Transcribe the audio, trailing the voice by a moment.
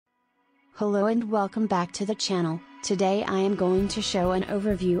Hello and welcome back to the channel. Today I am going to show an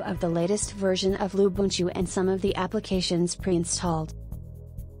overview of the latest version of Lubuntu and some of the applications pre-installed.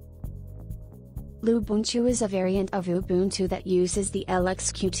 Lubuntu is a variant of Ubuntu that uses the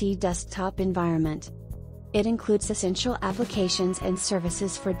LXQt desktop environment. It includes essential applications and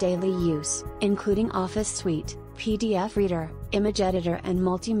services for daily use, including Office Suite, PDF Reader, image editor and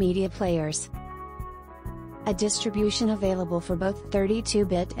multimedia players. A distribution available for both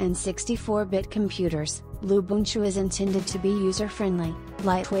 32-bit and 64-bit computers, Lubuntu is intended to be user-friendly,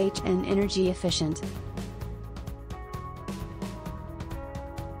 lightweight and energy efficient.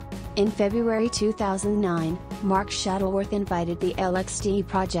 In February 2009, Mark Shuttleworth invited the LXDE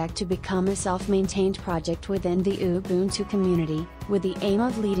project to become a self-maintained project within the Ubuntu community, with the aim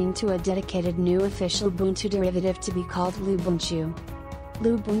of leading to a dedicated new official Ubuntu derivative to be called Lubuntu.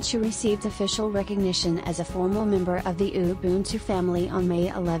 Lubuntu received official recognition as a formal member of the Ubuntu family on May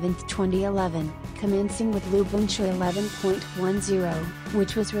 11, 2011, commencing with Lubuntu 21.10,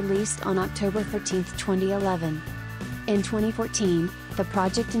 which was released on October 13, 2011. In 2014, the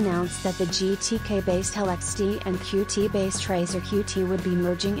project announced that the GTK-based LXDE and Qt-based LXQt would be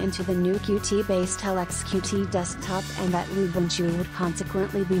merging into the new Qt-based LXQt desktop and that Lubuntu would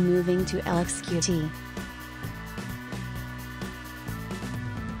consequently be moving to LXQt.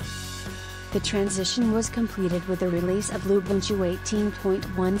 The transition was completed with the release of Lubuntu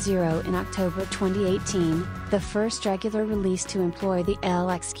 18.10 in October 2018, the first regular release to employ the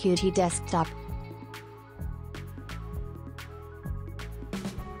LXQt desktop.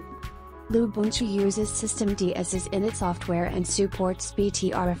 Lubuntu uses systemd as its init software and supports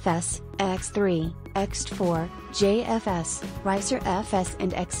Btrfs, X3, X4, JFS, RiserFS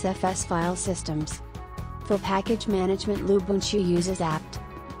and XFS file systems. For package management, Lubuntu uses apt.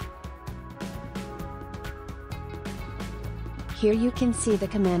 Here you can see the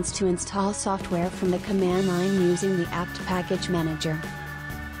commands to install software from the command line using the apt package manager.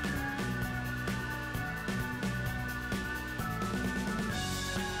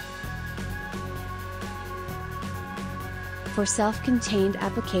 For self-contained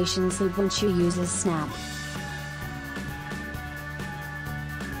applications, Lubuntu uses snap.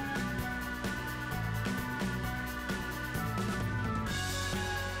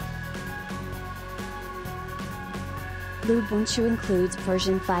 Lubuntu includes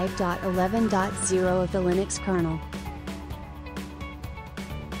version 5.11.0 of the Linux kernel.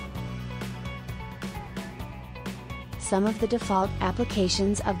 Some of the default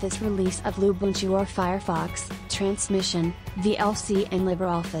applications of this release of Lubuntu are Firefox, Transmission, VLC and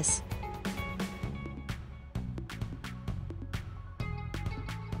LibreOffice.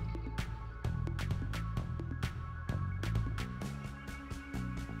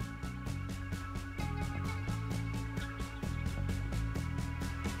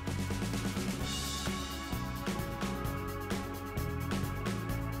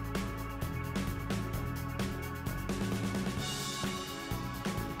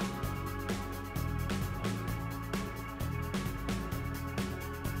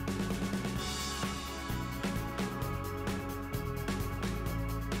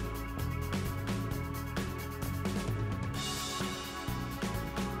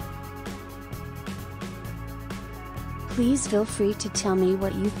 Please feel free to tell me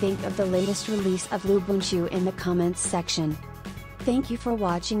what you think of the latest release of Lubuntu in the comments section. Thank you for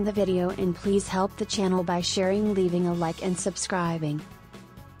watching the video and please help the channel by sharing, leaving a like and subscribing.